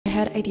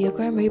had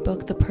Ideogram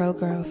rebook The Pearl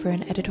Girl for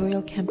an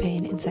editorial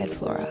campaign inside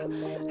FLORA.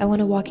 I want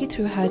to walk you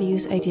through how to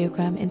use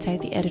Ideogram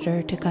inside the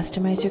editor to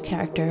customize your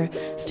character,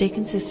 stay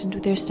consistent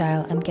with your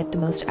style, and get the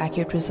most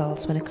accurate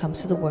results when it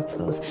comes to the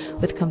workflows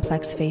with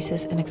complex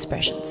faces and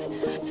expressions.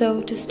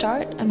 So to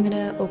start, I'm going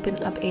to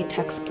open up a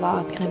text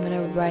block and I'm going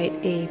to write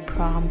a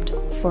prompt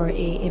for an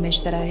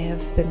image that I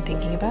have been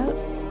thinking about.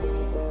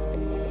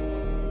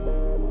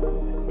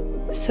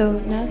 So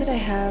now that I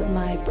have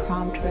my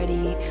prompt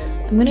ready,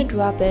 I'm going to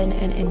drop in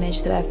an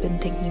image that I've been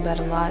thinking about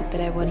a lot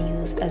that I want to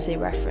use as a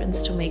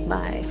reference to make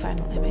my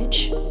final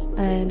image.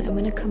 And I'm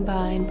going to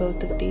combine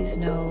both of these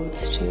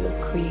nodes to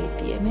create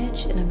the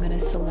image, and I'm going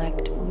to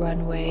select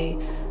runway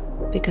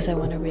because I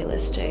want a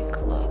realistic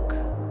look.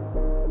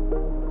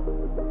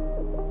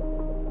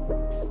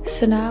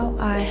 So now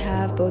I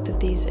have both of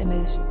these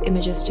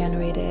images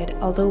generated.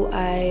 Although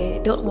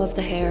I don't love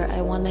the hair,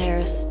 I want the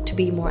hair to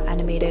be more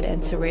animated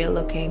and surreal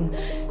looking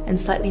and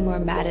slightly more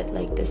matted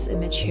like this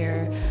image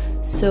here.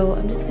 So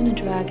I'm just going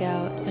to drag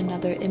out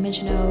another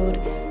image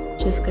node,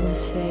 just going to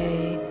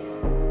say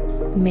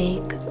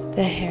make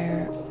the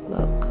hair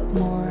look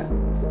more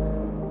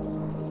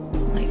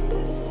like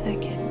this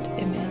second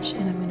image,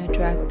 and I'm going to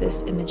drag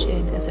this image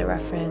in as a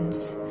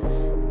reference,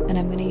 and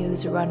I'm going to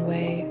use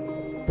runway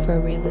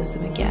for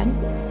realism again,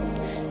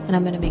 and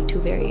I'm going to make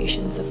two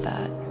variations of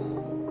that.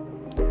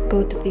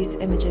 Both of these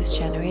images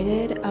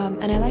generated,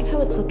 and I like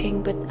how it's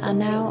looking, but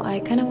now I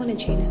kind of want to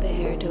change the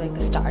hair to like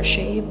a star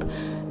shape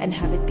and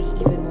have it be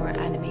even more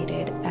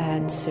animated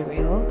and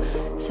surreal.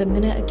 So I'm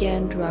going to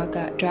again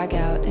drag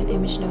out an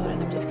image node,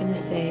 and I'm just going to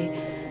say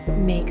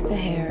make the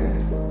hair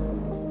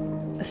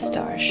a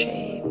star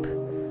shape,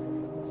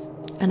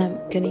 and I'm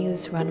going to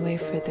use runway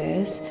for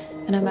this.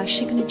 And I'm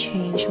actually going to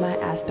change my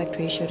aspect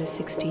ratio to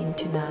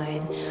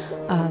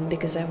 16:9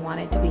 because I want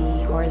it to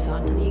be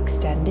horizontally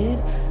extended,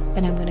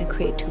 and I'm going to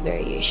create two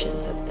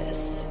variations of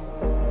this.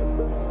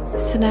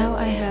 So now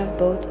I have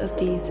both of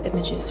these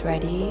images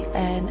ready,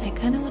 and I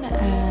kind of want to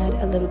add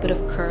a little bit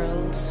of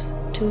curls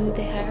to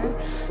the hair,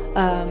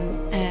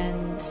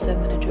 and so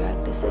I'm going to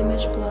drag this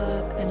image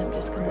block, and I'm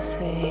just going to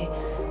say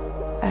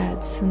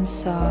add some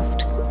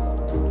soft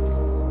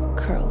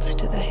curls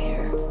to the hair.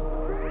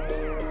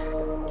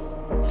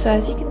 So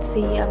as you can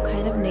see, I'm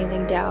kind of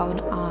nailing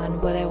down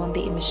on what I want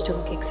the image to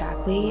look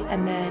exactly,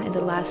 and then in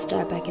the last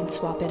step I can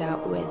swap it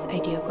out with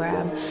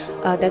Ideogram.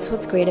 That's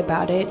what's great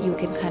about it. You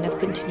can kind of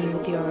continue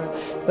with your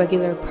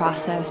regular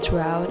process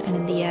throughout, and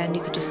in the end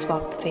you could just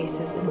swap the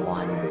faces in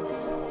one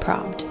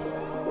prompt.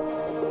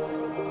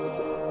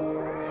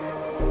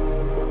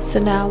 So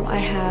now I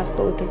have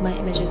both of my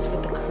images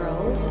with the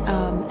curls,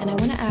 and I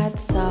want to add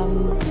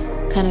some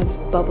kind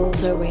of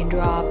bubbles or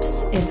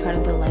raindrops in front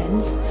of the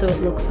lens so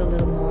it looks a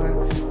little more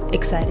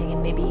exciting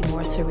and maybe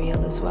more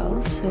surreal as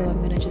well. So I'm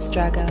going to just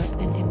drag out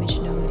an image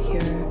node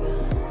here,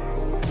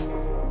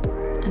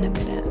 and I'm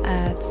going to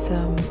add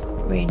some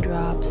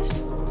raindrops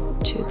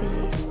to the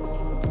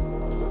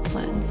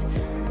lens,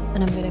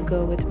 and I'm going to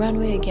go with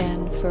runway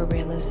again for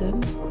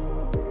realism,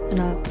 and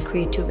I'll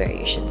create two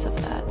variations of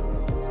that.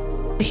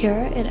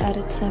 Here it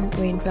added some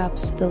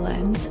raindrops to the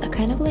lens. I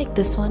kind of like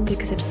this one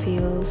because it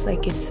feels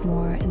like it's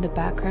more in the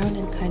background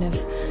and kind of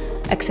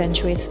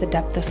accentuates the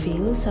depth of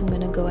field, so I'm going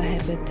to go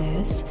ahead with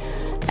this.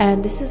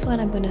 And this is when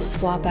I'm going to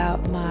swap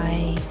out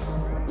my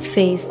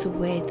face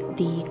with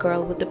the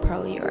girl with the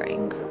pearl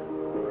earring.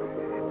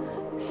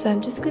 So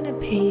I'm just going to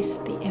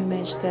paste the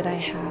image that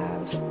I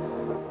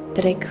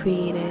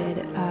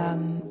created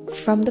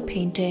from the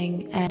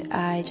painting, and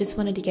I just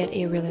wanted to get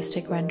a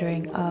realistic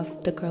rendering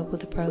of the girl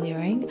with the pearl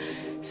earring.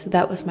 So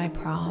that was my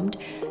prompt.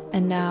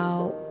 And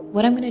now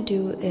what I'm going to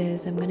do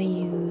is I'm going to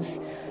use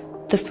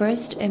the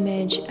first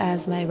image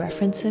as my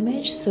reference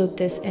image. So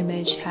this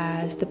image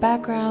has the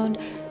background,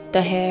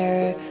 the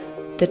hair,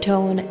 the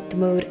tone, the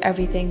mood,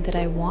 everything that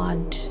I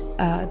want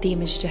the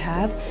image to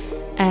have.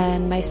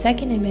 And my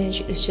second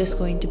image is just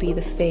going to be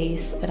the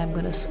face that I'm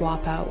going to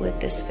swap out with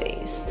this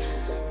face.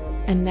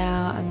 And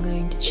now I'm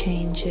going to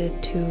change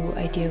it to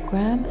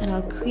Ideogram, and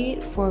I'll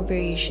create 4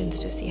 variations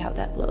to see how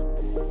that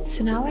looks.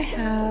 So now I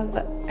have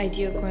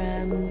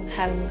Ideogram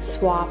having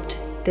swapped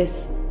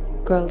this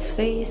girl's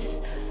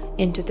face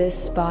into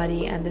this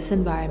body and this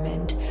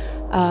environment.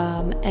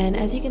 And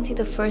as you can see,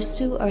 the first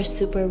two are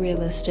super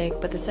realistic,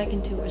 but the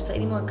second two are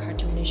slightly more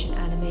cartoonish and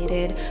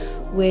animated,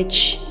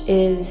 which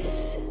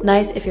is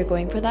nice if you're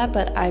going for that,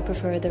 but I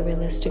prefer the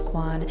realistic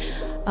one.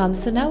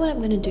 So now what I'm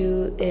going to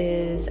do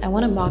is I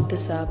want to mock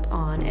this up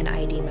on an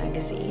ID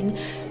magazine.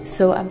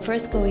 So I'm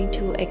first going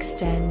to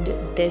extend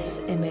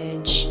this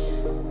image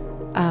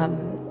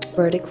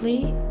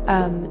vertically,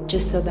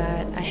 just so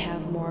that I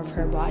have more of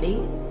her body.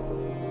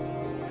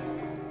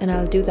 And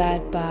I'll do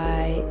that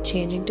by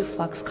changing to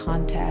flux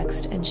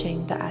context and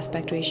changing the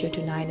aspect ratio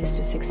to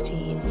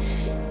 9:16.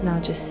 And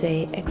I'll just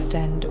say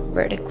extend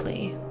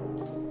vertically.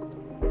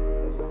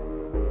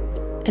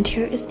 And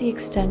here is the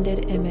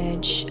extended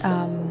image.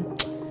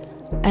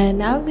 And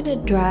now I'm going to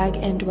drag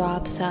and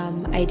drop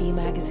some ID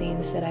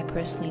magazines that I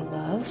personally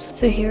love. love.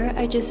 So here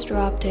I just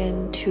dropped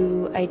in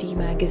 2 ID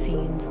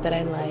magazines that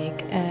I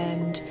like,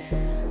 and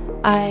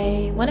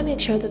I want to make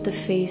sure that the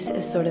face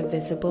is sort of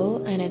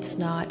visible and it's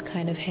not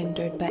kind of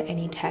hindered by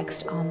any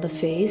text on the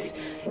face.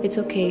 It's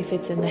okay if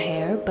it's in the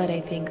hair, but I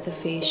think the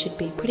face should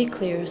be pretty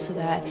clear so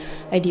that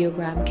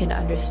Ideogram can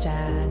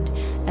understand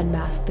and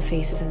mask the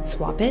faces and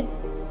swap it.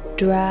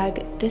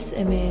 Drag this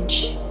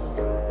image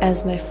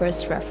as my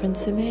first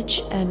reference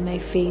image and my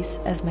face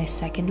as my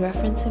second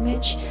reference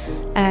image.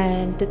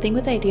 And the thing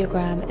with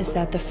Ideogram is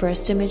that the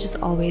first image is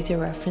always your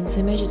reference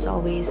image. It's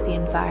always the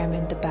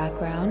environment, the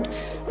background,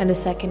 and the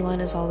second one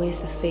is always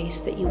the face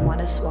that you want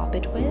to swap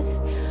it with.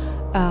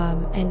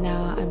 And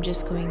now I'm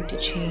just going to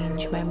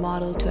change my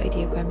model to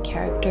Ideogram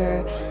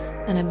character,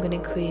 and I'm going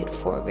to create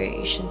 4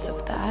 variations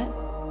of that.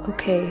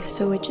 Okay,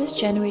 so it just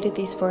generated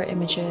these 4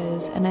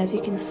 images, and as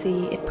you can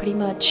see, it pretty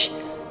much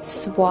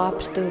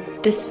swapped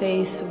this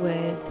face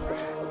with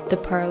the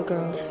Pearl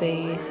Girl's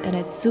face, and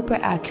it's super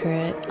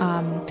accurate.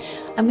 I'm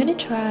gonna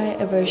try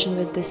a version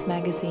with this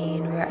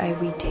magazine where I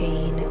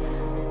retain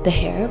the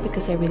hair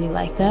because I really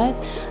like that,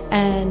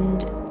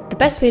 and the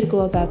best way to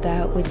go about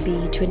that would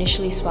be to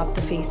initially swap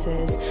the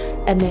faces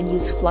and then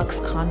use flux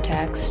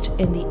context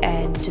in the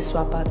end to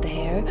swap out the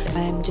hair.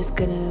 I'm just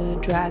gonna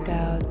drag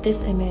out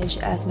this image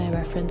as my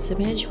reference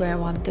image where I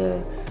want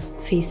the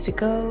face to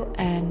go,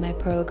 and my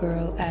Pearl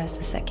Girl as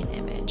the second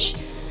image.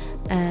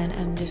 And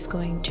I'm just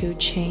going to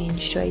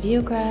change to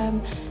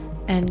Ideogram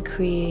and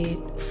create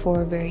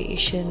 4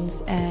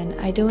 variations, and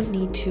I don't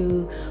need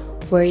to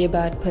worry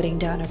about putting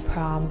down a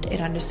prompt.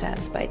 It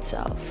understands by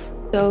itself.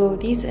 So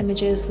these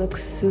images look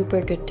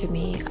super good to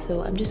me,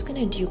 so I'm just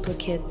gonna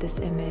duplicate this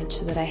image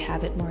so that I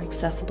have it more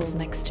accessible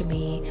next to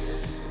me.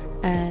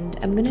 And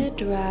I'm gonna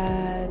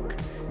drag,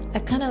 I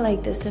kind of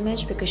like this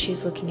image because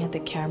she's looking at the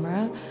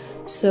camera.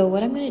 So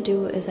what I'm going to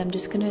do is I'm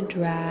just going to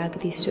drag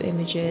these 2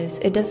 images.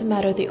 It doesn't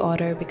matter the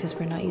order because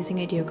we're not using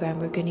Ideogram,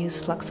 we're going to use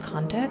flux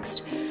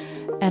context.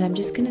 And I'm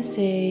just going to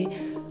say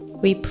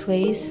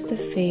replace the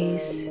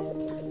face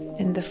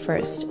in the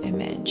first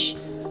image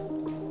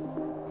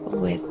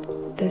with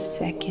the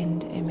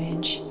second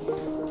image.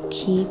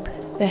 Keep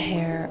the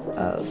hair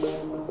of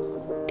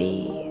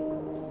the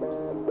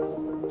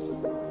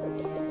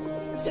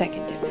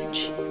second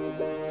image.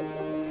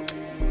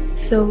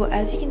 So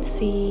as you can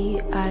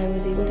see, I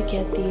was able to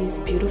get these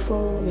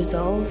beautiful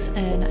results,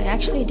 and I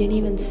actually didn't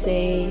even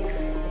say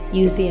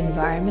use the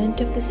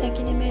environment of the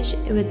second image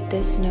with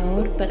this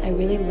node, but I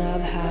really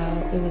love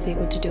how it was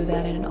able to do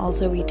that, and it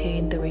also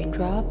retained the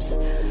raindrops.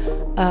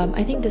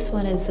 I think this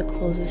one is the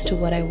closest to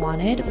what I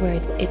wanted, where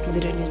it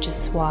literally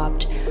just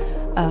swapped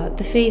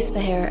the face,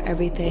 the hair,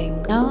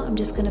 everything. Now I'm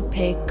just gonna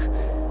pick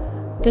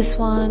this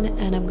one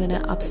and I'm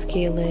gonna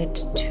upscale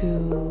it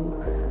to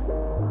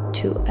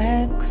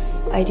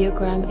 2x.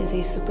 Ideogram is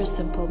a super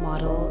simple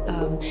model.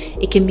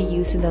 It can be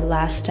used in the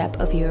last step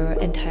of your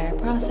entire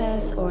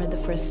process or in the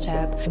first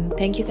step.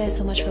 Thank you guys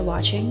so much for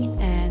watching,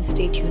 and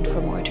stay tuned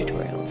for more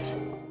tutorials.